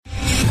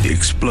The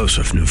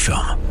explosive new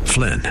film,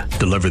 Flynn,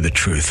 deliver the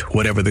truth,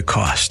 whatever the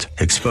cost,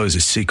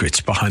 exposes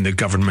secrets behind the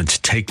government's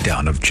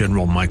takedown of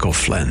General Michael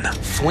Flynn.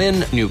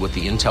 Flynn knew what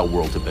the intel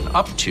world had been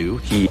up to.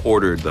 He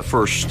ordered the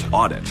first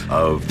audit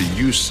of the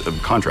use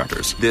of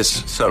contractors.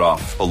 This set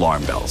off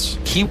alarm bells.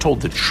 He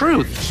told the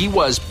truth. He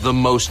was the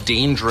most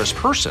dangerous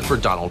person for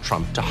Donald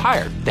Trump to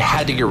hire. They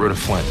had to get rid of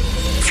Flynn.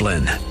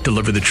 Flynn,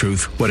 deliver the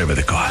truth, whatever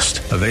the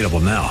cost. Available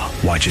now.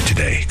 Watch it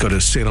today. Go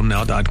to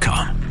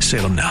salemnow.com.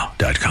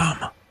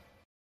 salemnow.com.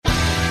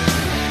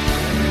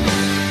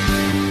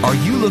 Are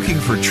you looking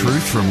for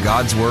truth from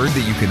God's Word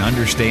that you can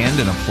understand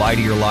and apply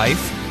to your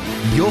life?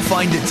 You'll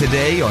find it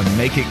today on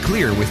Make It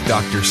Clear with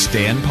Dr.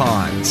 Stan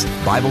Ponz,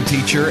 Bible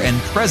teacher and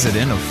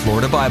president of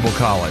Florida Bible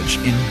College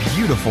in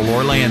beautiful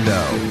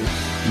Orlando.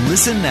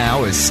 Listen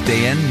now as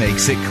Stan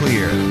makes it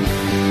clear.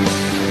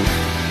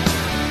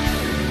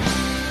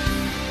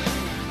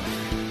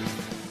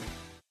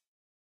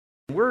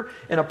 We're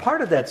in a part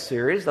of that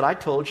series that I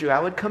told you I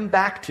would come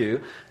back to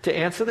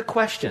answer the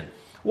question,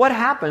 what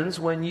happens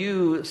when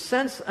you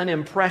sense an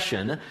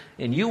impression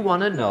and you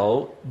want to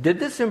know, did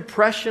this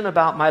impression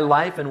about my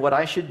life and what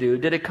I should do,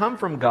 did it come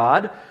from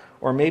God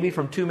or maybe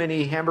from too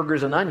many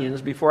hamburgers and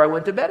onions before I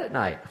went to bed at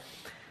night?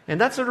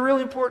 And that's a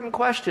really important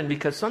question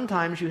because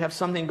sometimes you have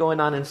something going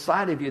on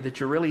inside of you that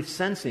you're really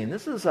sensing.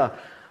 This is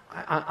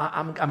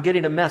I'm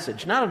getting a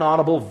message, not an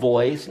audible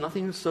voice,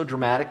 nothing so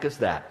dramatic as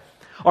that.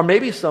 Or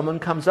maybe someone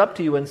comes up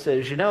to you and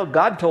says, you know,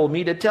 God told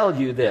me to tell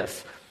you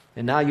this.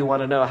 And now you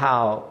want to know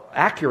how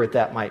accurate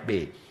that might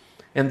be.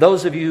 And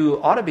those of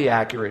you ought to be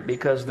accurate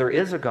because there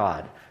is a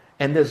God.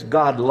 And this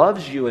God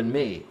loves you and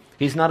me.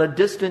 He's not a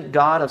distant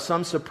God of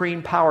some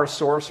supreme power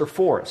source or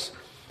force.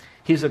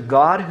 He's a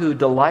God who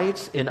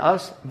delights in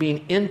us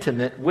being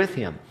intimate with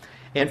Him.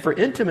 And for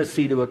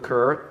intimacy to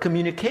occur,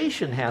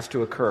 communication has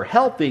to occur.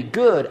 Healthy,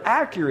 good,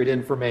 accurate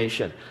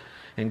information.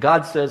 And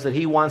God says that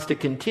He wants to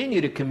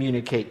continue to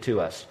communicate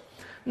to us.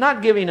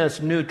 Not giving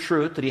us new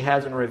truth that He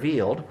hasn't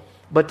revealed,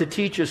 but to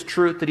teach us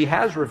truth that He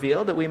has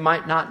revealed that we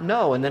might not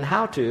know, and then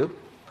how to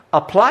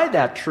apply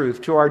that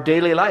truth to our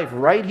daily life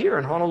right here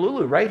in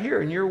Honolulu, right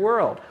here in your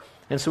world.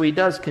 And so He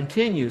does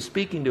continue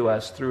speaking to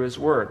us through His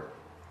Word.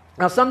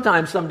 Now,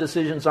 sometimes some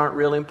decisions aren't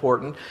real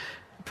important,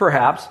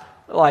 perhaps,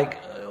 like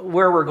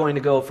where we're going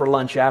to go for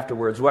lunch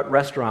afterwards, what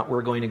restaurant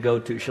we're going to go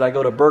to. Should I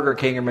go to Burger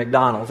King or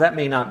McDonald's? That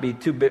may not be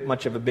too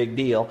much of a big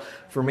deal.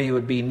 For me, it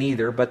would be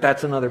neither, but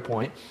that's another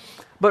point.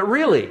 But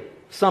really,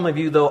 some of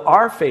you, though,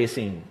 are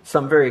facing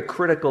some very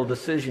critical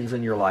decisions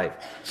in your life.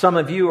 Some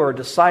of you are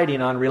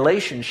deciding on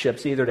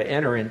relationships either to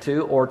enter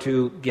into or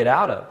to get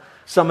out of.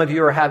 Some of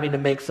you are having to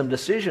make some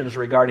decisions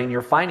regarding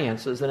your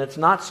finances, and it's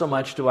not so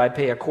much do I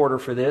pay a quarter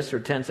for this or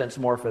 10 cents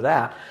more for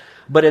that,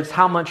 but it's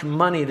how much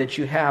money that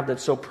you have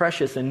that's so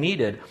precious and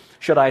needed.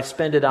 Should I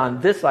spend it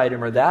on this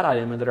item or that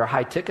item that are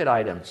high-ticket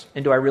items?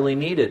 And do I really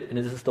need it? And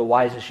is this the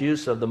wisest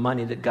use of the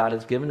money that God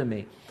has given to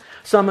me?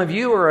 Some of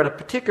you are at a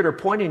particular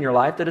point in your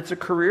life that it's a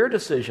career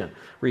decision,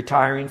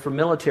 retiring from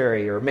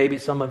military, or maybe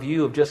some of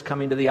you have just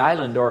coming to the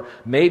island, or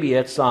maybe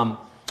it's,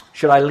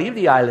 should I leave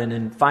the island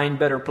and find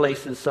better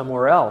places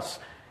somewhere else?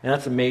 And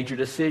that's a major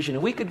decision.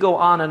 And we could go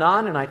on, and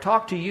I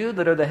talk to you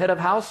that are the head of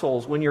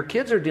households when your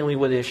kids are dealing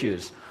with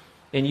issues,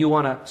 and you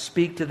want to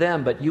speak to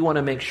them, but you want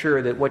to make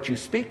sure that what you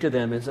speak to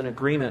them is in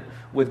agreement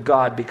with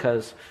God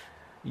because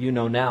you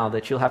know now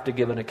that you'll have to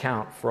give an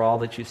account for all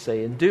that you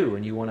say and do,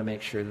 and you want to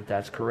make sure that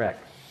that's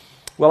correct.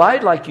 Well,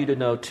 I'd like you to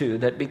know, too,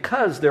 that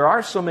because there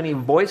are so many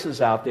voices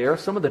out there,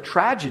 some of the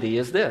tragedy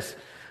is this.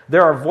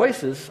 There are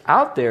voices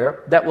out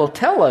there that will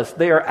tell us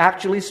they are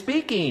actually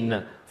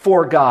speaking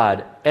for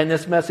God, and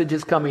this message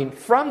is coming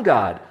from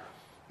God.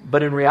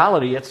 But in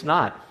reality, it's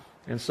not.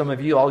 And some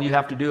of you, all you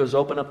have to do is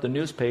open up the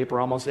newspaper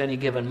almost any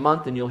given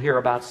month, and you'll hear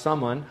about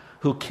someone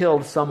who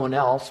killed someone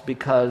else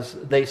because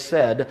they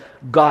said,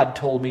 God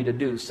told me to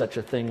do such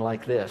a thing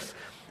like this.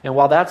 And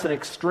while that's an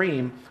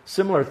extreme,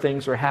 similar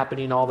things are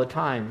happening all the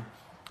time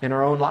in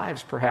our own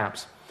lives,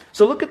 perhaps.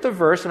 So look at the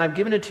verse, and I've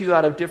given it to you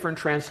out of different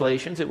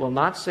translations. It will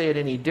not say it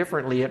any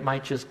differently. It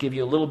might just give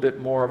you a little bit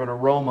more of an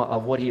aroma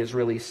of what he is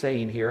really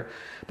saying here.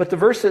 But the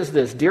verse says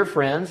this, "Dear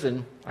friends,"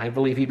 and I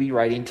believe he'd be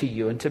writing to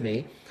you and to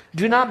me,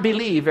 "do not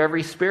believe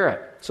every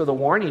spirit." So the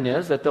warning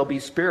is that there'll be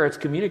spirits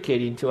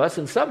communicating to us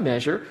in some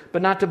measure,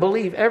 but not to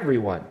believe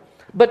everyone.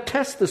 "But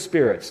test the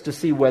spirits to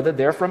see whether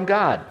they're from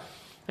God."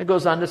 It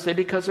goes on to say,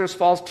 because there's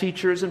false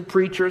teachers and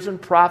preachers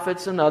and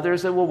prophets and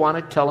others that will want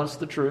to tell us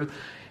the truth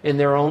in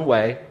their own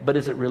way, but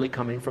is it really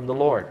coming from the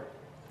Lord?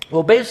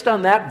 Well, based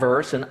on that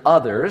verse and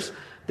others,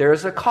 there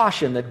is a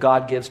caution that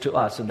God gives to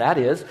us, and that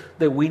is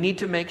that we need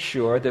to make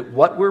sure that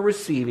what we're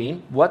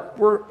receiving, what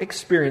we're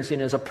experiencing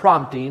as a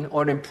prompting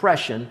or an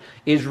impression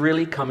is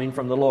really coming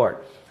from the Lord.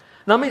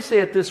 Now, let me say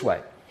it this way.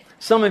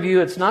 Some of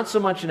you, it's not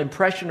so much an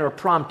impression or a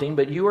prompting,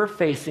 but you are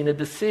facing a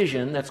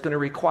decision that's going to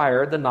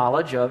require the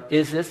knowledge of,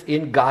 is this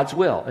in God's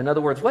will? In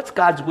other words, what's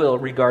God's will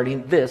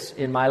regarding this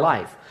in my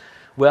life?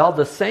 Well,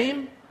 the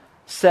same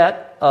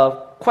set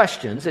of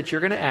questions that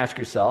you're going to ask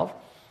yourself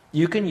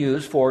you can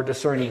use for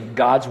discerning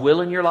God's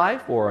will in your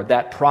life or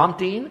that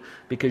prompting,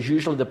 because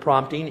usually the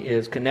prompting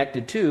is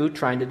connected to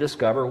trying to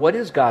discover what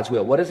is God's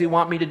will. What does He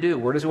want me to do?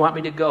 Where does He want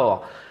me to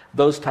go?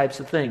 Those types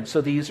of things.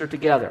 So these are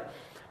together.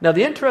 Now,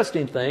 the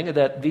interesting thing is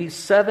that these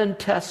 7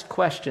 test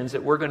questions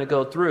that we're going to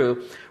go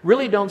through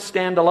really don't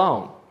stand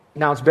alone.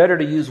 Now, it's better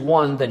to use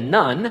one than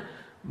none,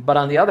 but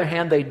on the other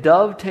hand, they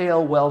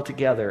dovetail well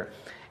together.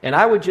 And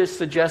I would just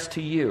suggest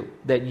to you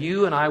that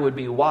you and I would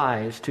be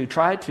wise to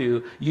try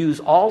to use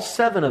all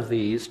 7 of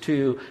these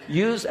to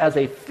use as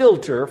a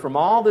filter from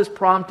all this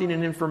prompting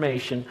and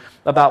information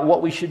about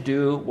what we should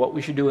do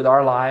with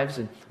our lives,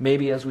 and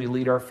maybe as we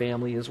lead our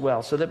family as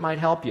well. So that might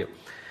help you.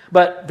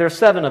 But there's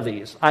 7 of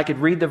these. I could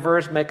read the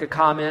verse, make a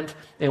comment,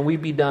 and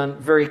we'd be done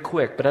very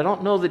quick. But I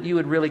don't know that you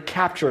would really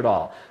capture it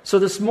all. So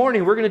this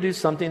morning, we're going to do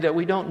something that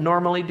we don't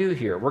normally do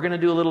here. We're going to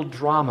do a little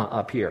drama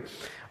up here.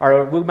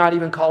 Or we might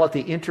even call it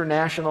the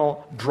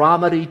International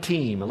Dramedy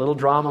Team. A little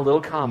drama, a little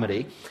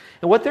comedy.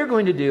 And what they're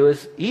going to do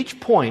is each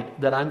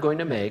point that I'm going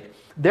to make,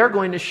 they're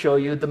going to show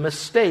you the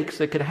mistakes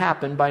that could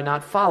happen by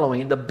not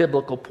following the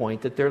biblical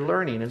point that they're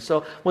learning. And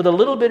so with a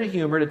little bit of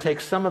humor to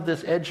take some of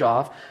this edge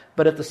off,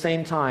 but at the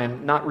same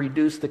time not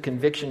reduce the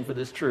conviction for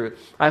this truth,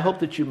 I hope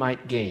that you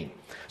might gain.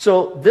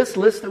 So this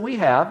list that we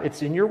have,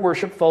 it's in your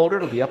worship folder.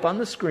 It'll be up on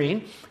the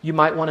screen. You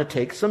might want to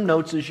take some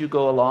notes as you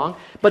go along.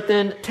 But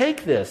then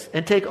take this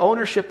and take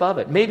ownership of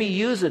it. Maybe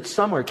use it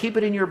somewhere. Keep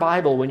it in your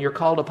Bible when you're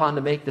called upon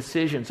to make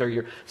decisions or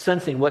you're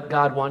sensing what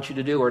God wants you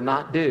to do or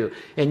not do.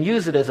 And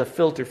use it as a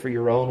filter for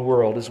your own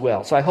world as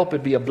well. So I hope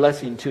it'd be a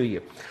blessing to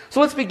you.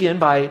 So let's begin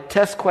by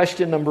test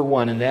question number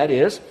 1, and that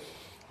is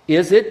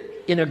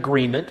it in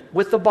agreement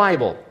with the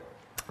Bible?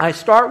 I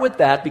start with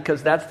that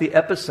because that's the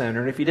epicenter,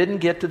 and if you didn't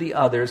get to the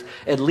others,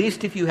 at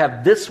least if you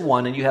have this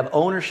one and you have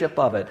ownership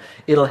of it,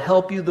 it'll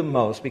help you the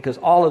most because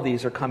all of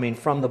these are coming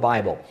from the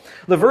Bible.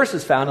 The verse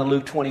is found in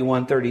Luke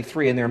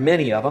 21:33, and there are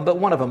many of them, but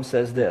one of them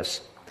says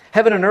this: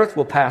 "Heaven and earth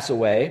will pass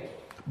away,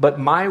 but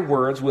my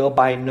words will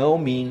by no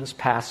means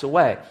pass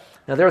away."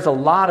 Now there's a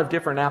lot of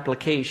different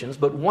applications,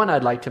 but one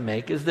I'd like to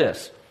make is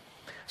this.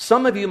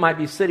 Some of you might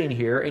be sitting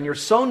here and you're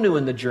so new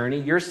in the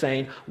journey, you're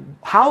saying,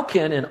 how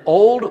can an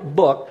old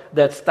book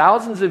that's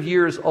thousands of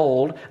years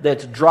old,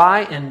 that's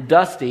dry and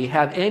dusty,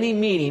 have any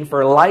meaning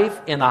for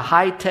life in a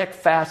high-tech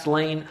fast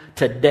lane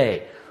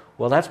today?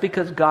 Well, that's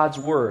because God's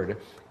Word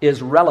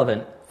is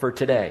relevant for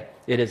today.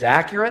 It is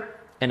accurate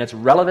and it's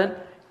relevant.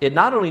 It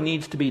not only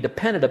needs to be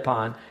depended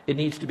upon, it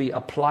needs to be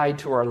applied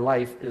to our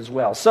life as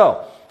well.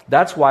 So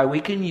that's why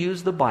we can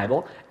use the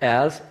Bible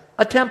as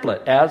a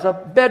template, as a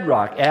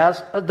bedrock,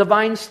 as a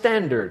divine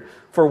standard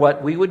for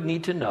what we would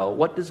need to know.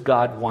 What does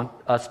God want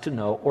us to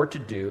know or to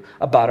do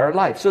about our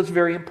life? So it's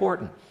very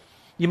important.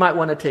 You might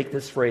want to take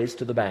this phrase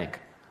to the bank.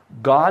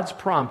 God's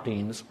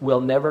promptings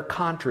will never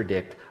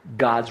contradict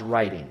God's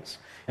writings.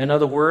 In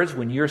other words,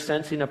 when you're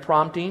sensing a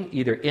prompting,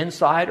 either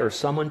inside or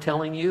someone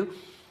telling you,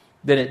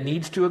 then it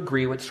needs to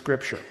agree with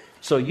Scripture.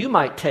 So you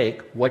might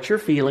take what you're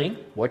feeling,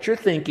 what you're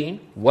thinking,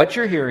 what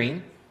you're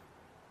hearing,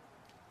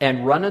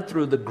 and run it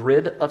through the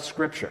grid of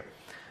Scripture.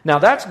 Now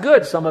that's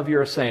good, some of you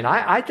are saying.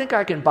 I think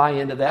I can buy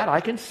into that. I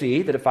can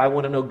see that if I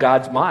want to know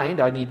God's mind,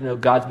 I need to know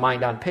God's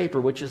mind on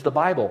paper, which is the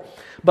Bible.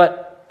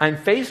 But I'm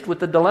faced with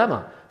the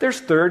dilemma.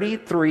 There's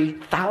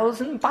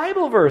 33,000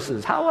 Bible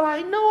verses. How will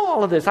I know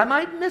all of this? I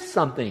might miss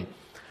something.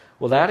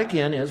 Well, that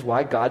again is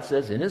why God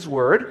says in His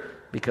Word,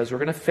 because we're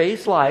going to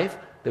face life,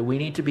 that we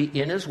need to be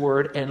in His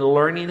Word and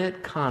learning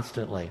it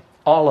constantly.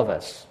 All of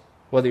us.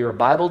 Whether you're a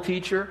Bible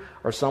teacher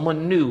or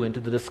someone new into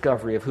the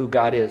discovery of who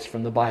God is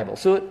from the Bible.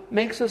 So it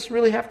makes us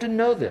really have to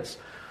know this.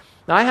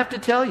 Now I have to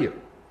tell you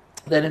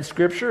that in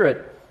Scripture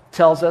it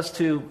tells us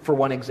to, for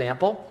one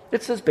example,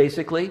 it says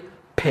basically,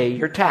 pay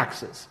your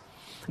taxes.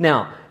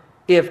 Now,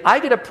 if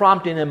I get a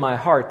prompting in my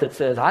heart that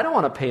says, I don't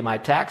want to pay my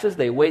taxes,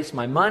 they waste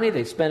my money,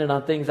 they spend it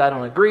on things I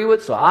don't agree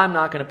with, so I'm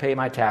not going to pay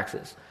my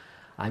taxes.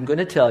 I'm going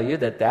to tell you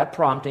that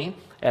prompting,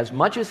 as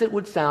much as it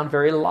would sound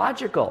very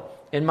logical,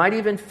 and might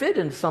even fit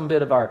in some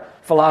bit of our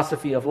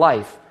philosophy of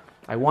life,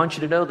 I want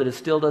you to know that it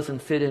still doesn't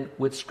fit in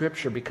with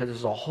Scripture because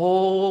there's a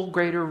whole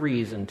greater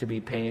reason to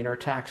be paying our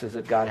taxes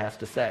that God has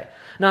to say.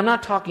 Now, I'm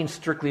not talking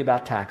strictly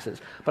about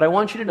taxes, but I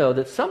want you to know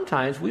that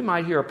sometimes we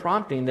might hear a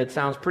prompting that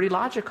sounds pretty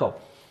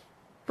logical,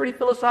 pretty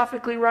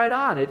philosophically right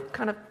on. It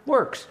kind of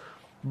works.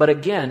 But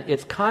again,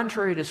 it's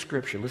contrary to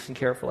Scripture. Listen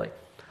carefully.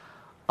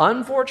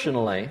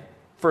 Unfortunately,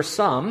 for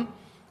some,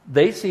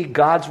 they see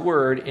God's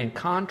Word in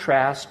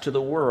contrast to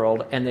the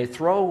world, and they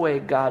throw away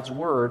God's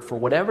Word for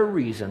whatever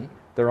reason,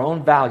 their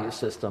own value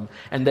system,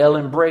 and they'll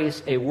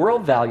embrace a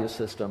world value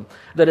system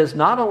that is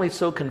not only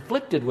so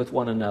conflicted with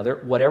one another,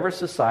 whatever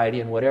society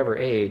and whatever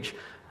age,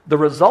 the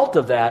result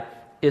of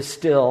that is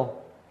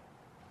still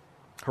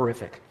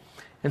horrific.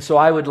 And so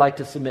I would like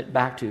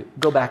to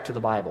go back to the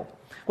Bible.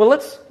 Well,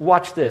 let's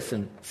watch this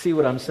and see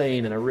what I'm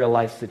saying in a real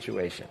life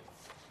situation.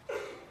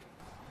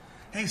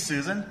 Hey,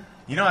 Susan.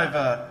 You know, I've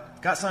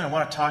got something I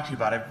want to talk to you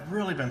about. I've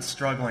really been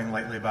struggling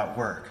lately about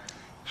work.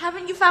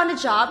 Haven't you found a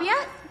job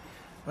yet?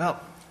 Well,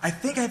 I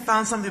think I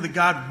found something that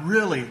God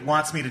really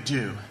wants me to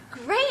do.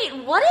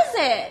 Great. What is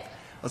it?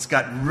 Well, it's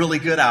got really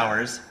good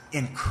hours,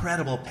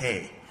 incredible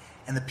pay,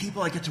 and the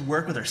people I get to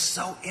work with are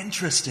so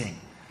interesting.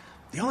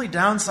 The only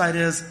downside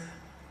is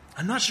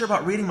I'm not sure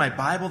about reading my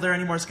Bible there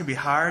anymore. It's going to be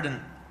hard, and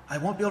I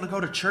won't be able to go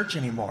to church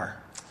anymore.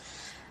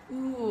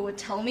 Ooh,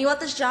 tell me what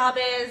this job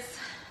is.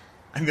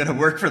 I'm going to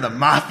work for the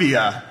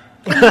mafia.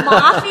 The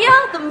mafia?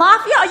 The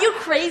mafia? Are you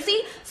crazy?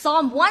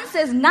 Psalm 1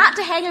 says not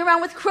to hang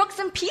around with crooks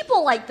and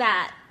people like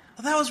that.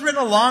 Well, that was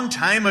written a long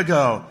time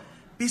ago.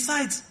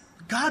 Besides,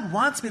 God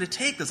wants me to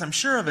take this, I'm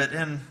sure of it,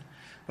 and,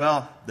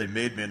 well, they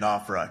made me an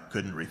offer I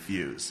couldn't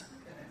refuse.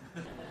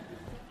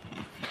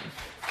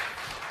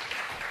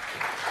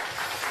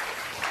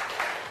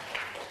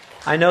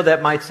 I know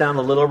that might sound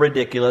a little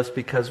ridiculous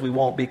because we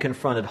won't be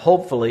confronted,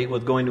 hopefully,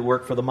 with going to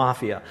work for the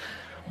mafia.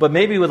 But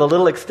maybe with a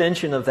little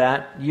extension of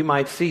that, you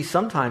might see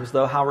sometimes,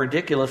 though, how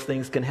ridiculous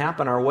things can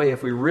happen our way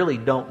if we really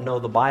don't know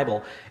the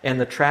Bible and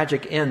the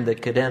tragic end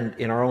that could end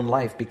in our own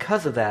life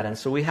because of that. And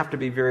so we have to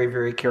be very,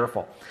 very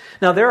careful.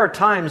 Now, there are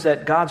times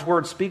that God's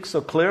Word speaks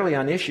so clearly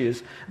on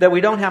issues that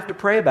we don't have to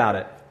pray about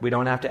it. We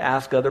don't have to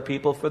ask other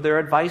people for their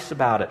advice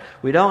about it.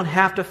 We don't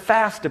have to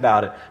fast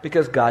about it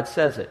because God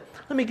says it.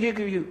 Let me give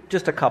you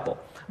just a couple.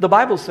 The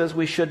Bible says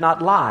we should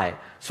not lie,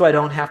 so I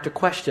don't have to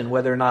question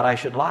whether or not I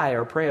should lie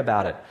or pray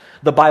about it.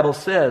 The Bible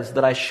says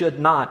that I should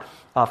not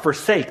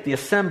forsake the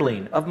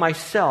assembling of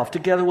myself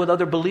together with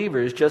other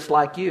believers just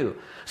like you.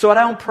 So I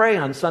don't pray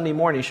on Sunday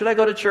morning. Should I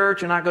go to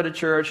church or not go to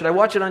church? Should I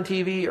watch it on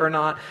TV or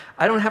not?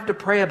 I don't have to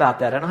pray about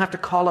that. I don't have to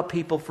call up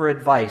people for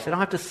advice. I don't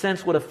have to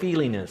sense what a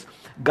feeling is.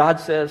 God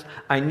says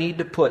I need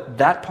to put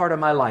that part of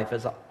my life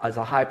as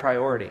a high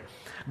priority.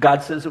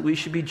 God says that we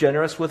should be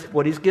generous with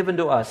what He's given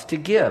to us to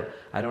give.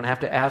 I don't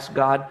have to ask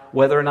God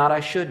whether or not I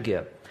should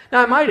give.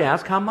 Now, I might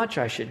ask how much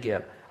I should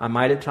give. I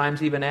might at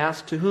times even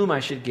ask to whom I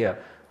should give.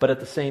 But at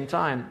the same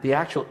time, the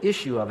actual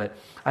issue of it,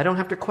 I don't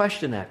have to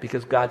question that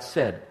because God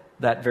said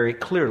that very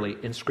clearly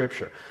in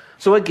Scripture.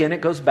 So again,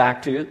 it goes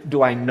back to,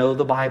 do I know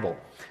the Bible?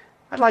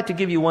 I'd like to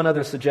give you one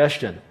other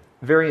suggestion,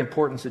 very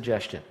important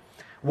suggestion.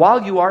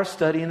 While you are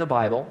studying the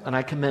Bible, and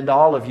I commend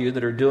all of you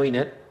that are doing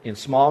it in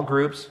small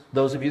groups,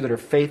 those of you that are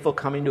faithful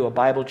coming to a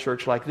Bible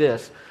church like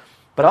this,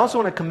 but I also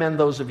want to commend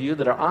those of you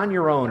that are on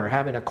your own or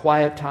having a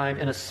quiet time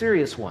and a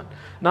serious one,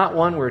 not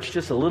one where it's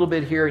just a little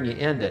bit here and you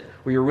end it,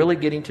 where you're really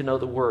getting to know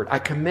the Word. I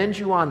commend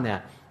you on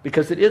that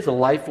because it is a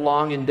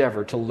lifelong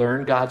endeavor to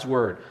learn God's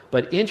Word.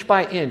 But inch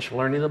by inch,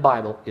 learning the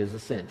Bible is a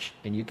cinch,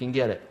 and you can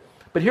get it.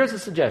 But here's a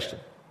suggestion.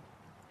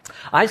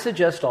 I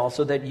suggest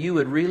also that you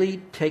would really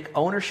take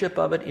ownership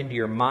of it into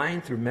your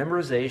mind through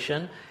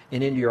memorization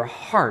and into your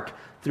heart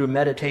through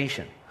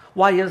meditation.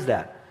 Why is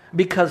that?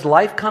 Because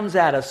life comes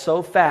at us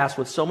so fast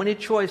with so many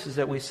choices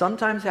that we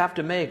sometimes have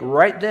to make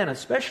right then,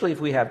 especially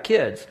if we have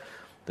kids,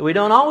 that we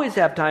don't always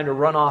have time to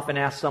run off and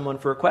ask someone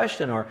for a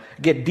question or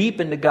get deep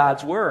into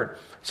God's Word.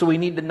 So we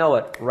need to know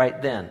it right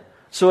then.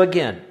 So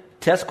again,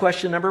 test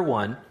question number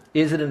 1,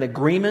 is it in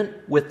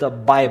agreement with the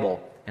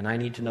Bible? And I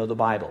need to know the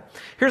Bible.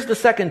 Here's the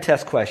second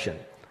test question.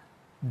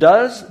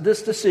 Does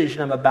this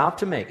decision I'm about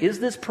to make, is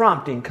this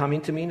prompting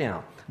coming to me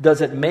now, does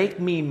it make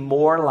me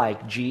more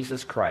like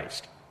Jesus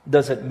Christ?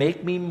 Does it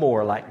make me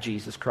more like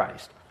Jesus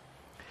Christ?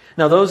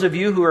 Now, those of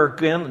you who are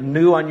again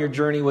new on your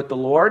journey with the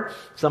Lord,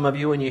 some of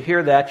you, when you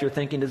hear that, you're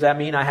thinking, does that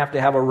mean I have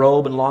to have a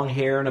robe and long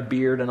hair and a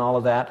beard and all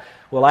of that?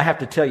 Well, I have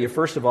to tell you,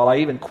 first of all, I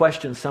even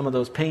question some of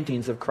those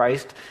paintings of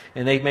Christ,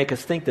 and they make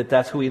us think that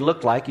that's who He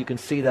looked like. You can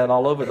see that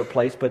all over the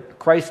place, but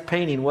Christ's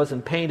painting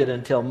wasn't painted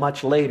until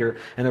much later,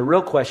 and the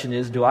real question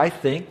is, do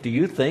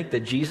you think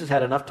that Jesus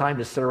had enough time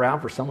to sit around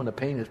for someone to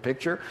paint His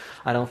picture?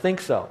 I don't think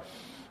so.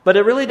 But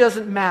it really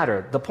doesn't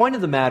matter. The point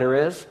of the matter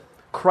is,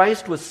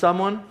 Christ was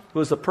someone who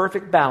was a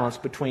perfect balance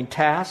between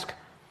task,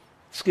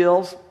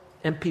 skills,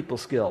 and people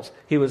skills.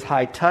 He was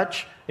high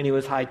touch and he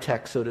was high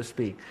tech, so to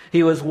speak.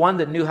 He was one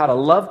that knew how to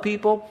love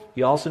people.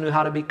 He also knew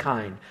how to be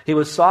kind. He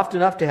was soft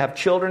enough to have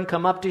children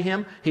come up to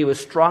him. He was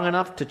strong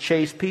enough to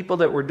chase people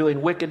that were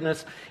doing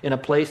wickedness in a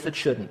place that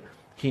shouldn't.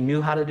 He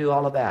knew how to do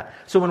all of that.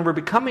 So when we're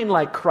becoming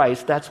like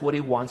Christ, that's what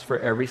He wants for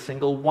every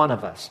single one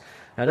of us.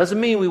 Now, it doesn't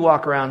mean we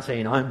walk around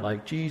saying, I'm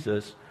like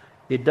Jesus.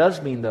 It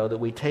does mean, though, that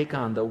we take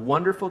on the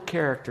wonderful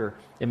character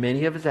and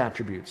many of His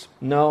attributes.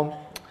 No,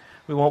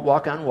 we won't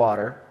walk on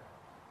water,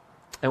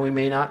 and we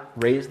may not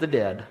raise the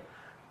dead,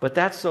 but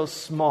that's so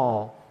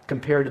small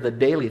compared to the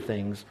daily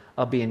things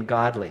of being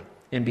godly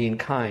and being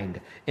kind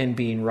and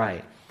being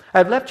right.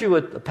 I've left you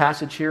with a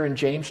passage here in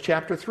James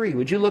chapter 3.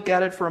 Would you look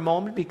at it for a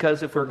moment?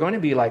 Because if we're going to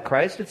be like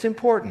Christ, it's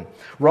important.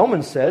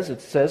 Romans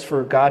says,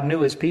 for God knew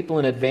His people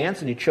in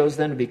advance, and He chose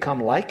them to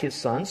become like His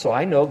Son. So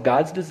I know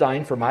God's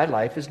design for my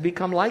life is to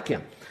become like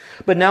Him.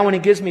 But now when He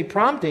gives me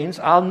promptings,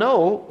 I'll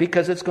know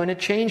because it's going to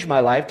change my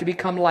life to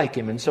become like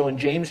Him. And so in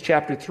James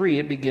chapter 3,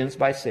 it begins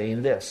by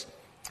saying this.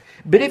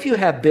 But if you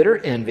have bitter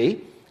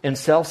envy and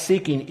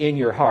self-seeking in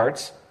your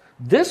hearts,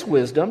 this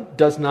wisdom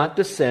does not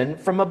descend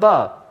from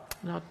above.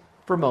 Now,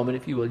 for a moment,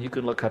 if you will, you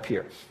can look up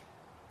here.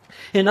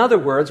 In other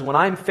words, when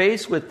I'm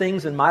faced with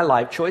things in my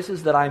life,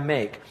 choices that I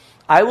make,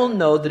 I will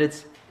know that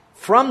it's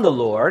from the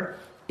Lord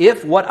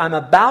if what I'm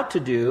about to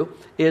do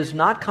is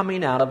not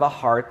coming out of a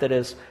heart that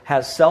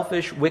has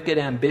selfish, wicked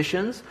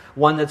ambitions,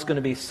 one that's going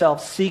to be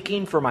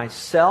self-seeking for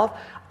myself,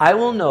 I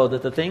will know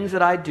that the things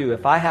that I do,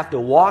 if I have to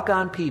walk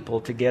on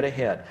people to get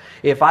ahead,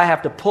 if I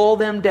have to pull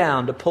them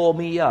down to pull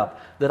me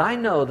up, that I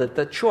know that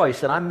the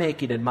choice that I'm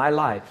making in my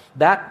life,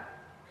 that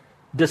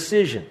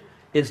decision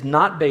is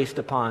not based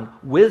upon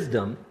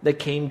wisdom that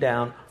came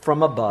down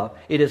from above.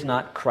 It is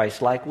not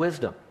Christ-like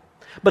wisdom.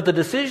 But the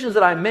decisions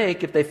that I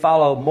make, if they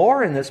follow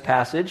more in this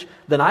passage,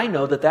 then I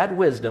know that that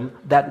wisdom,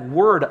 that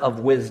word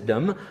of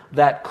wisdom,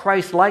 that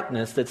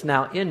Christ-likeness that's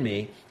now in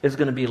me is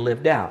going to be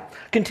lived out.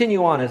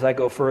 Continue on as I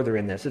go further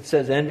in this. It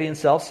says envy and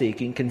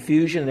self-seeking,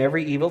 confusion and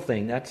every evil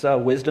thing. That's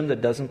wisdom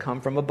that doesn't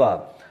come from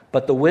above.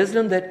 But the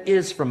wisdom that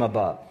is from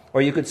above,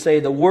 or you could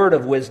say the word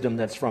of wisdom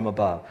that's from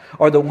above,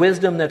 or the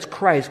wisdom that's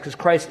Christ, because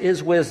Christ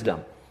is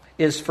wisdom,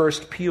 is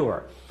first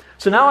pure.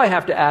 So now I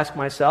have to ask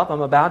myself,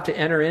 I'm about to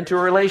enter into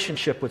a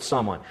relationship with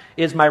someone.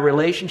 Is my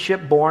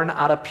relationship born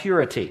out of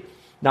purity?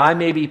 Now I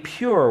may be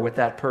pure with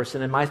that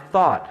person in my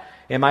thought.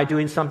 Am I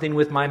doing something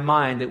with my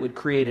mind that would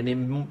create an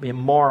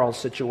immoral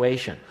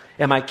situation?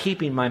 Am I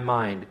keeping my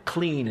mind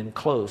clean and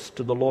close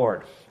to the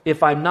Lord?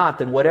 If I'm not,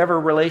 then whatever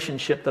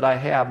relationship that I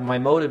have, my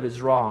motive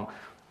is wrong.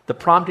 The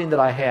prompting that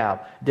I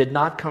have did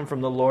not come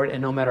from the Lord,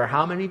 and no matter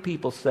how many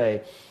people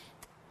say,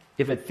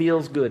 if it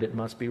feels good, it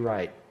must be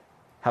right.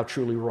 How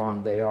truly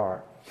wrong they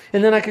are.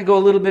 And then I could go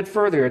a little bit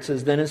further. It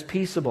says, then is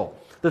peaceable.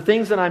 The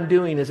things that I'm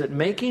doing, is it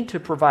making to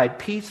provide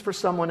peace for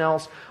someone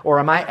else, or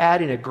am I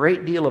adding a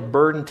great deal of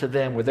burden to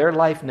them where their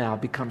life now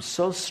becomes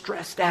so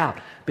stressed out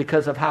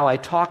because of how I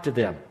talk to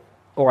them,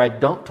 or I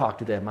don't talk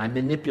to them, I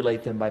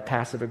manipulate them by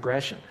passive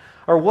aggression,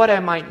 or what I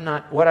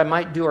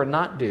might do or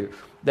not do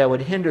that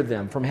would hinder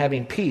them from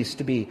having peace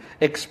to be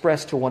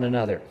expressed to one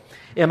another.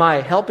 Am I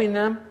helping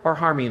them or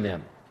harming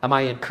them? Am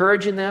I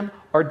encouraging them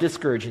or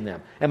discouraging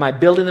them? Am I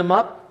building them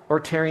up or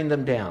tearing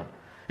them down?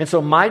 And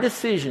so my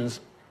decisions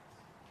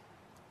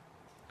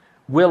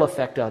will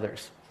affect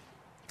others.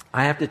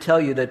 I have to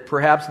tell you that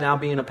perhaps now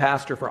being a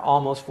pastor for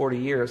almost 40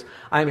 years,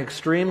 I'm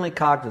extremely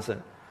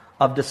cognizant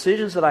of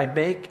decisions that I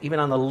make, even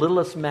on the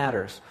littlest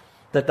matters,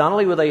 that not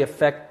only will they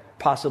affect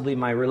possibly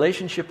my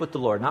relationship with the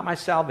Lord, not my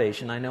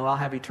salvation. I know I'll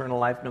have eternal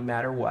life no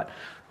matter what.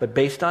 But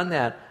based on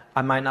that,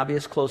 I might not be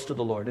as close to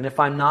the Lord. And if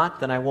I'm not,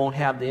 then I won't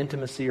have the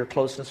intimacy or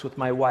closeness with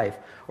my wife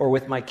or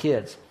with my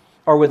kids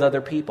or with other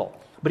people.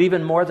 But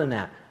even more than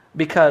that,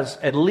 because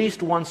at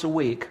least once a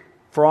week,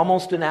 for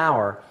almost an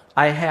hour,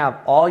 I have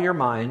All Your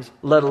Minds,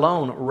 let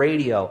alone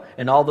radio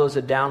and all those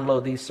that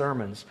download these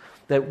sermons,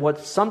 that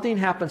what something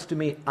happens to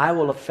me, I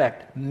will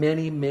affect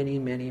many, many,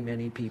 many,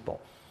 many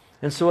people.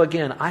 And so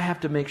again, I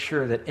have to make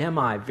sure that am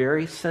I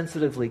very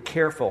sensitively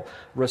careful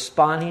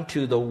responding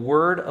to the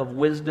word of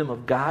wisdom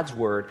of God's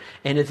word,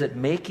 and is it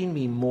making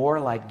me more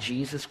like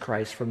Jesus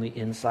Christ from the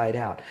inside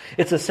out?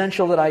 It's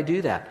essential that I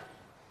do that.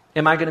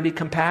 Am I going to be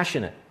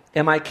compassionate?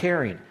 Am I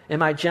caring?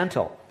 Am I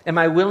gentle? Am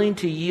I willing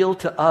to yield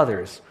to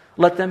others?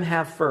 Let them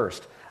have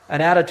first. An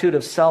attitude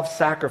of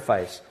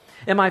self-sacrifice.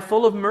 Am I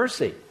full of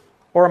mercy?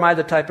 Or am I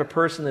the type of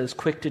person that is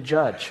quick to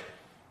judge?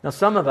 Now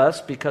some of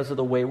us, because of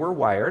the way we're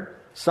wired,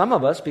 some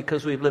of us,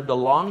 because we've lived a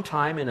long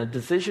time in a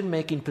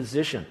decision-making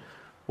position,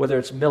 whether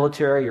it's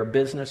military or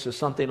business or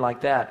something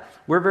like that,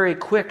 we're very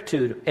quick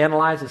to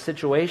analyze a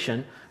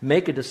situation,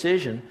 make a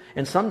decision,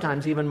 and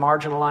sometimes even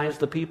marginalize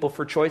the people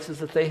for choices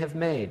that they have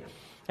made.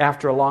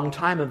 After a long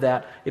time of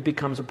that, it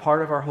becomes a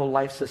part of our whole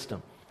life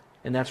system.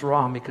 And that's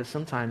wrong, because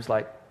sometimes,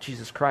 like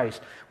Jesus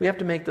Christ, we have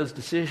to make those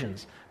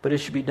decisions, but it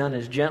should be done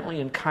as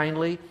gently and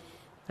kindly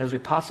as we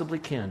possibly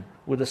can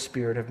with a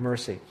spirit of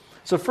mercy.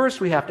 So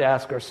first we have to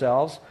ask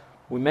ourselves,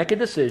 we make a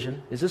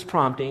decision, is this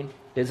prompting,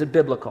 is it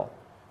biblical?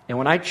 And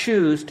when I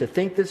choose to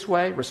think this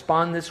way,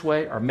 respond this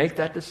way, or make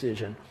that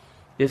decision,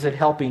 is it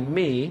helping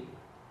me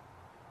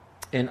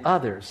and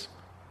others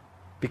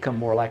become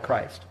more like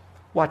Christ?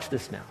 Watch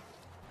this now.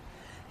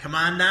 Come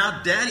on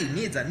now, Daddy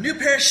needs a new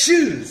pair of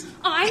shoes.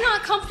 I'm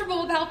not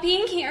comfortable about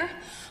being here.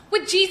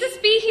 Would Jesus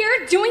be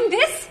here doing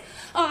this?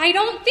 I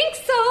don't think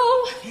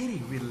so.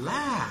 Katie,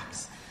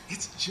 relax.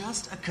 It's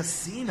just a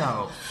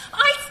casino.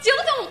 I still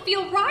don't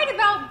feel right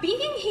about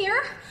being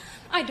here.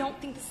 I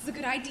don't think this is a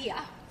good idea.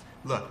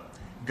 Look,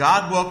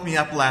 God woke me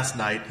up last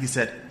night. He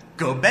said,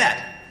 go bet.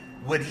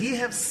 Would he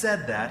have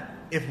said that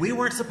if we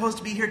weren't supposed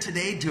to be here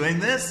today doing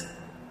this?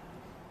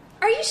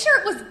 Are you sure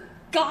it was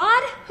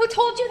God who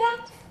told you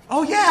that?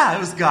 Oh yeah, it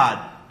was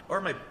God.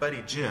 Or my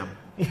buddy Jim.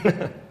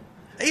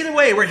 Either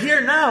way, we're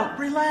here now.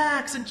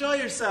 Relax, enjoy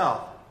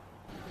yourself.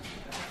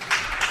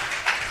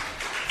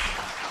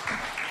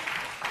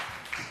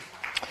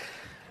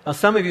 Now,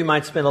 some of you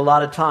might spend a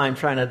lot of time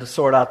trying to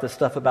sort out the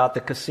stuff about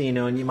the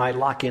casino, and you might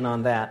lock in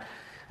on that.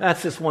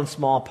 That's just one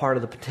small part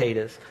of the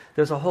potatoes.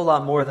 There's a whole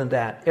lot more than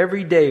that.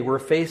 Every day we're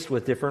faced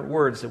with different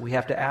words that we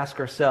have to ask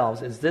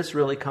ourselves, is this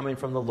really coming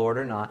from the Lord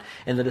or not?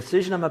 And the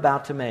decision I'm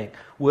about to make,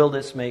 will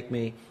this make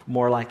me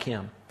more like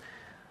Him?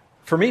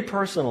 For me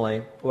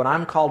personally, when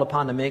I'm called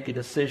upon to make a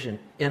decision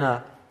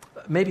in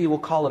maybe we'll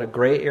call it a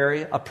gray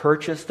area, a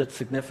purchase that's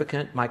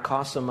significant, might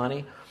cost some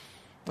money,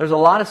 There's a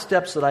lot of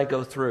steps that I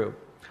go through.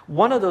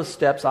 One of those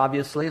steps,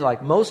 obviously,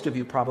 like most of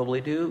you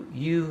probably do,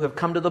 you have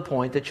come to the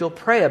point that you'll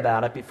pray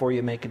about it before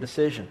you make a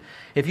decision.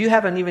 If you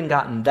haven't even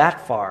gotten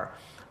that far,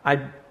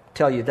 I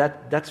tell you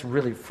that's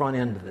really front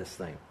end of this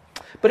thing.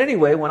 But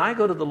anyway, when I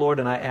go to the Lord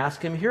and I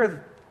ask Him, here's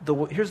the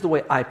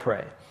way I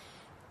pray.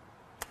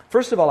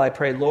 First of all, I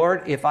pray,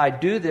 Lord, if I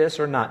do this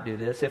or not do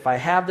this, if I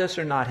have this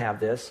or not have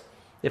this,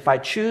 if I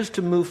choose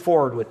to move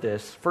forward with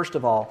this, first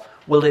of all,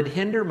 will it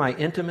hinder my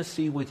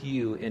intimacy with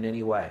you in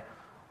any way?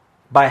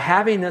 By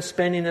having this,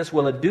 spending this,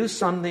 will it do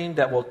something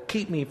that will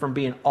keep me from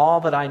being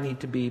all that I need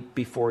to be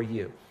before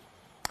you?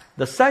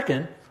 The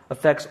second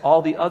affects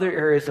all the other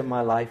areas of my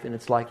life, and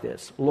it's like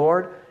this.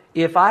 Lord,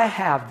 if I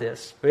have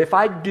this, or if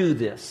I do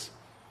this,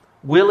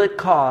 will it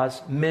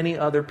cause many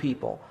other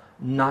people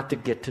not to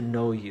get to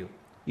know you,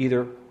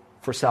 either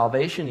for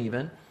salvation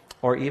even,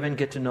 or even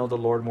get to know the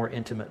Lord more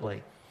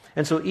intimately?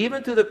 And so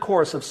even through the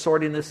course of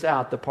sorting this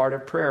out, the part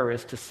of prayer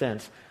is to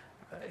sense,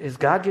 is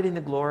God getting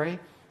the glory?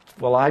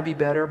 Will I be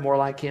better, more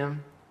like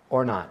Him,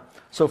 or not?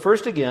 So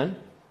first again,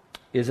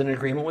 is in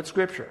agreement with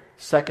Scripture.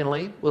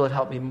 Secondly, will it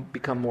help me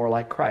become more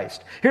like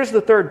Christ? Here's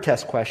the third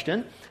test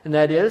question, and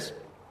that is,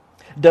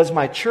 does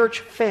my church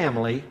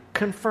family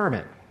confirm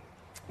it?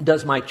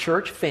 Does my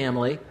church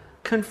family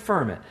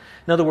confirm it?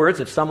 In other words,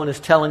 if someone is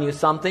telling you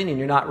something and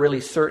you're not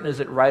really certain is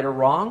it right or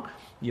wrong,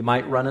 you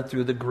might run it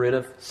through the grid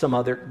of some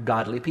other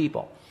godly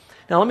people.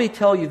 Now let me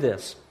tell you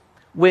this.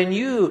 When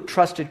you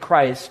trusted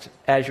Christ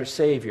as your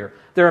Savior,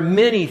 there are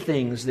many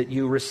things that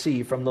you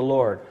receive from the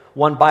Lord.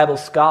 One Bible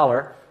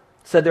scholar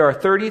said there are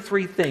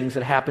 33 things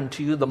that happen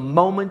to you the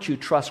moment you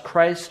trust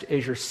Christ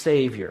as your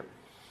Savior.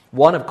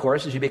 One, of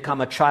course, is you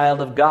become a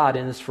child of God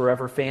in His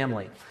forever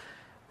family.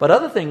 But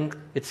other thing,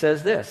 it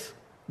says this,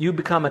 you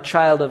become a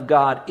child of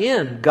God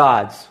in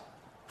God's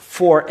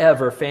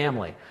forever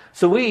family.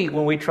 So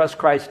when we trust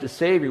Christ as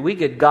Savior, we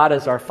get God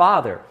as our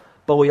Father,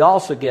 but we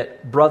also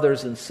get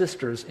brothers and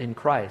sisters in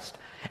Christ.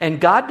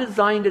 And God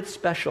designed it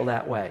special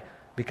that way,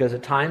 because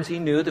at times He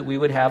knew that we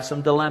would have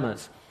some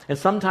dilemmas. And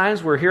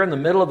sometimes we're here in the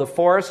middle of the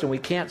forest and we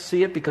can't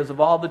see it because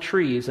of all the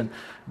trees, and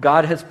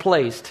God has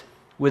placed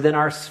within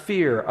our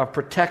sphere of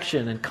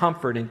protection and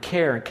comfort and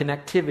care and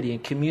connectivity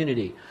and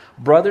community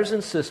brothers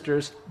and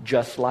sisters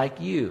just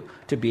like you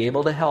to be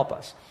able to help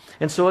us.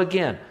 And so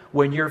again,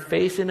 when you're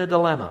facing a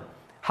dilemma,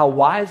 how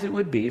wise it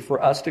would be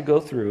for us to go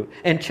through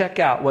and check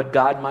out what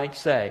God might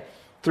say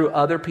through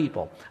other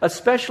people,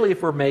 especially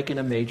if we're making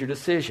a major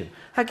decision.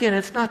 Again,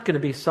 it's not going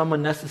to be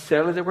someone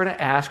necessarily that we're going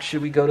to ask,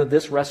 should we go to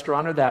this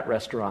restaurant or that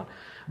restaurant?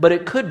 But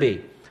it could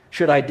be,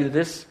 should I do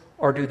this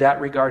or do that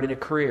regarding a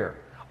career?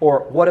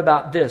 Or what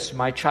about this?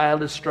 My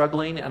child is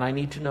struggling and I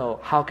need to know,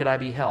 how could I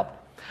be helped?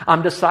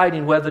 I'm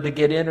deciding whether to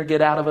get in or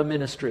get out of a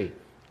ministry.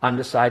 I'm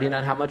deciding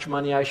on how much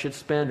money I should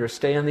spend or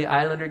stay on the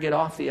island or get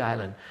off the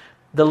island.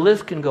 The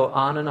list can go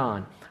on and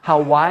on.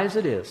 How wise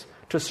it is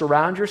to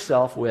surround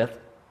yourself with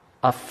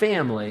a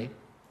family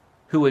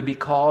who would be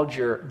called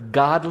your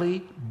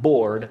godly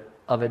board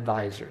of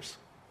advisors.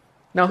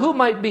 Now, who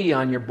might be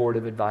on your board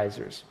of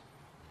advisors?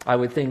 I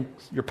would think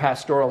your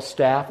pastoral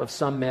staff of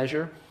some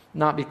measure,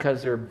 not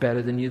because they're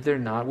better than you, they're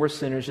not. We're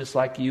sinners just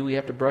like you. We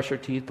have to brush our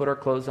teeth, put our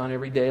clothes on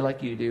every day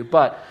like you do.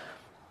 But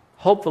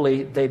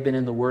hopefully they've been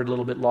in the Word a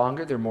little bit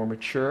longer. They're more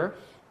mature.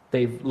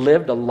 They've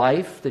lived a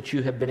life that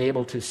you have been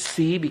able to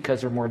see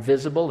because they're more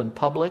visible in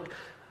public.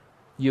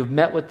 You've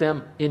met with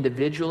them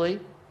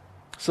individually,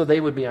 so they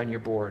would be on your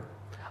board.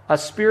 A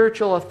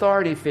spiritual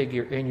authority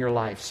figure in your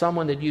life,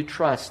 someone that you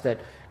trust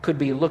that could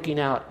be looking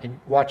out and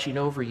watching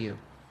over you.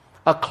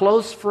 A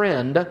close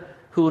friend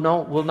who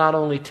will not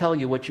only tell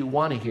you what you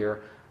want to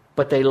hear,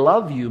 but they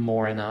love you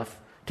more enough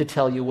to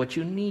tell you what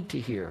you need to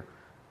hear.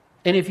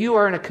 And if you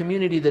are in a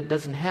community that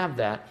doesn't have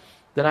that,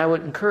 then I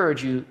would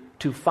encourage you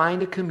to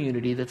find a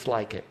community that's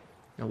like it.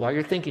 Now, while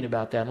you're thinking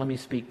about that, let me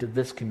speak to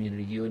this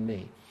community, you and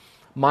me.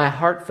 My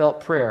heartfelt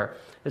prayer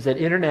is that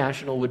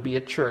International would be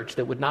a church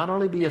that would not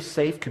only be a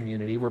safe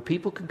community where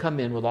people can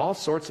come in with all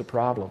sorts of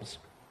problems,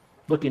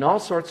 looking all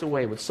sorts of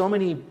ways, with so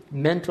many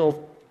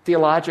mental,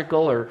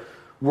 theological, or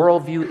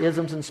worldview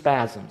isms and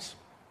spasms,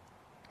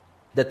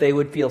 that they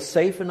would feel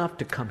safe enough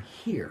to come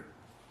here.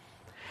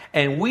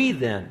 And we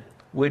then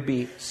would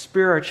be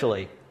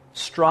spiritually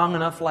strong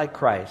enough like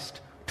Christ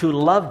to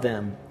love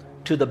them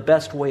to the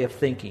best way of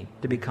thinking,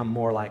 to become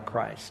more like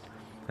Christ.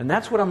 And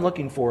that's what I'm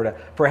looking for, to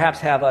perhaps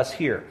have us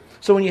here.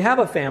 So when you have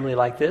a family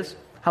like this,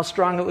 how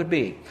strong it would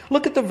be.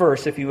 Look at the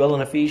verse, if you will,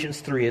 in Ephesians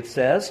 3. It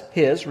says,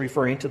 His,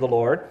 referring to the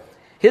Lord,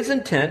 His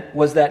intent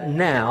was that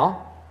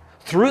now,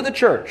 through the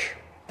church,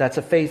 that's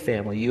a faith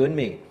family, you and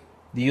me,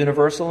 the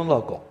universal and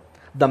local,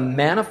 the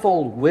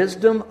manifold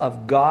wisdom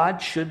of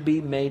God should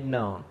be made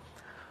known.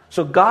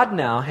 So God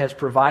now has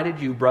provided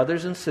you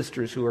brothers and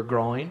sisters who are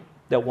growing,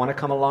 that want to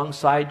come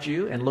alongside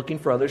you and looking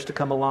for others to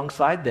come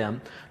alongside them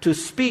to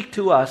speak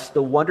to us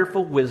the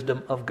wonderful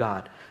wisdom of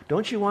God.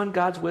 Don't you want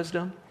God's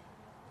wisdom?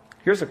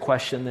 Here's a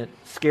question that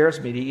scares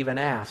me to even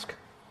ask.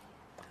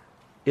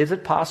 Is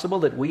it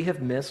possible that we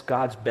have missed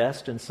God's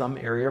best in some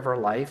area of our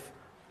life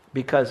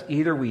because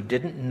either we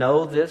didn't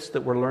know this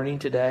that we're learning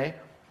today,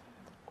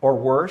 or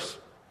worse,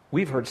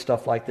 we've heard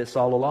stuff like this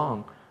all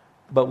along,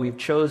 but we've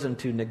chosen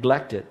to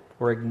neglect it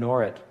or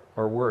ignore it,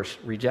 or worse,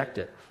 reject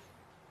it.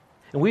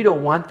 And we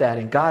don't want that,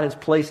 and God has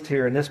placed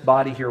here in this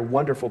body here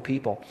wonderful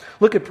people.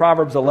 Look at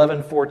Proverbs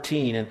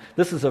 11:14, and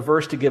this is a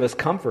verse to give us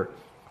comfort.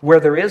 Where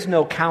there is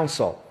no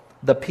counsel,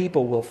 the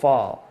people will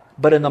fall.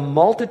 But in the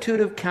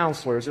multitude of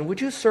counselors, and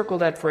would you circle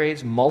that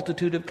phrase,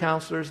 multitude of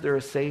counselors, there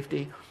is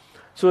safety.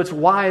 So it's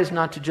wise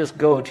not to just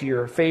go to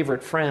your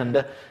favorite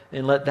friend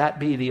and let that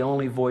be the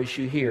only voice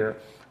you hear,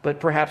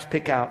 but perhaps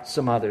pick out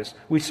some others.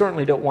 We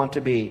certainly don't want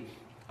to be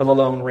a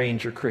Lone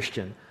Ranger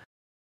Christian.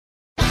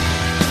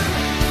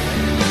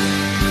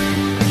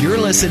 You're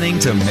listening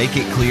to Make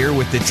It Clear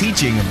with the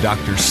teaching of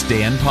Dr.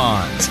 Stan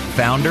Ponz,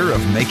 founder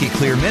of Make It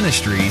Clear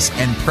Ministries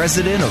and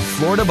president of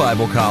Florida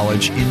Bible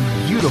College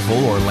in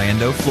beautiful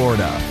Orlando,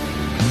 Florida.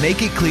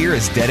 Make It Clear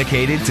is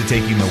dedicated to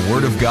taking the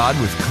Word of God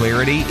with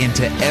clarity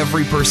into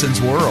every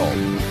person's world.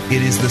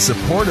 It is the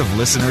support of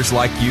listeners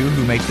like you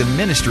who make the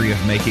ministry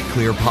of Make It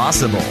Clear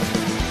possible.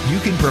 You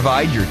can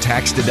provide your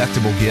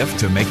tax-deductible gift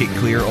to Make It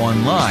Clear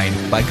online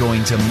by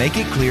going to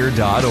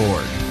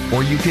makeitclear.org.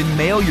 Or you can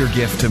mail your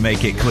gift to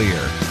Make It Clear,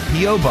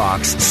 P.O.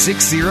 Box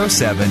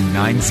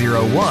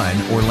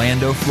 607901,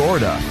 Orlando,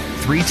 Florida,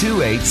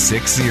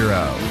 32860.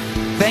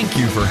 Thank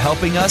you for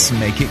helping us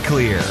make it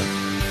clear.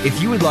 If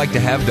you would like to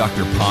have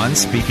Dr. Ponz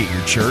speak at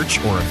your church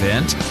or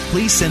event,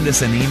 please send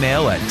us an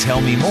email at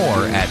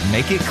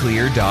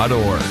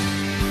tellmemore@makeitclear.org.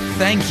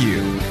 Thank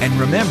you, and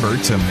remember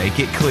to make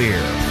it clear.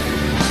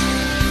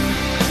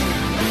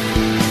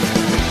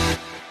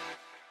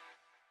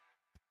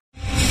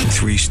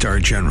 Three-star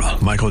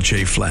General Michael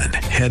J. Flynn,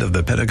 head of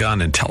the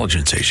Pentagon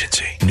Intelligence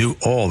Agency, knew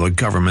all the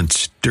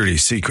government's dirty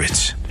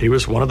secrets. He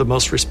was one of the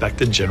most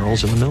respected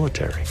generals in the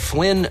military.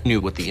 Flynn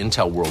knew what the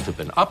intel world had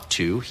been up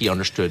to. He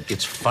understood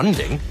its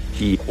funding.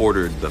 He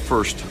ordered the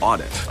first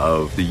audit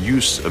of the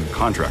use of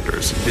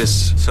contractors.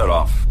 This set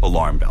off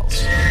alarm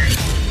bells.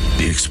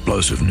 The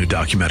explosive new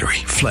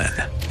documentary, Flynn,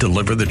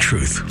 Deliver the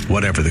Truth,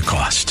 Whatever the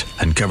Cost,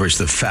 uncovers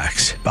the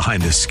facts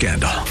behind this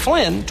scandal.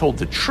 Flynn told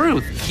the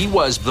truth. He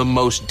was the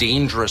most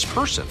dangerous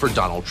person for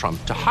Donald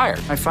Trump to hire.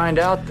 I find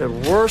out the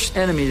worst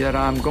enemy that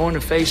I'm going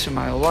to face in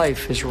my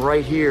life is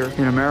right here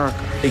in America.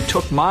 They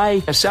took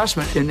my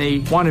assessment and they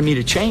wanted me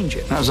to change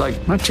it. And I was like,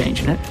 I'm not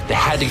changing it. They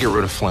had to get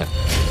rid of Flynn.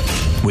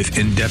 With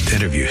in-depth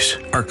interviews,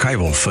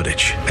 archival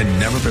footage, and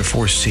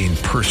never-before-seen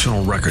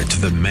personal records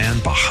of the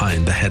man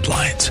behind the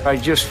headlines. I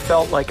just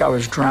felt like I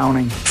was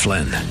drowning.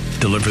 Flynn,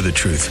 Deliver the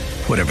Truth,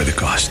 Whatever the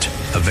Cost.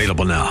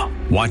 Available now.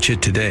 Watch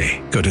it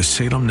today. Go to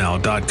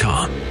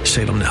salemnow.com.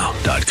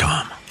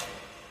 salemnow.com.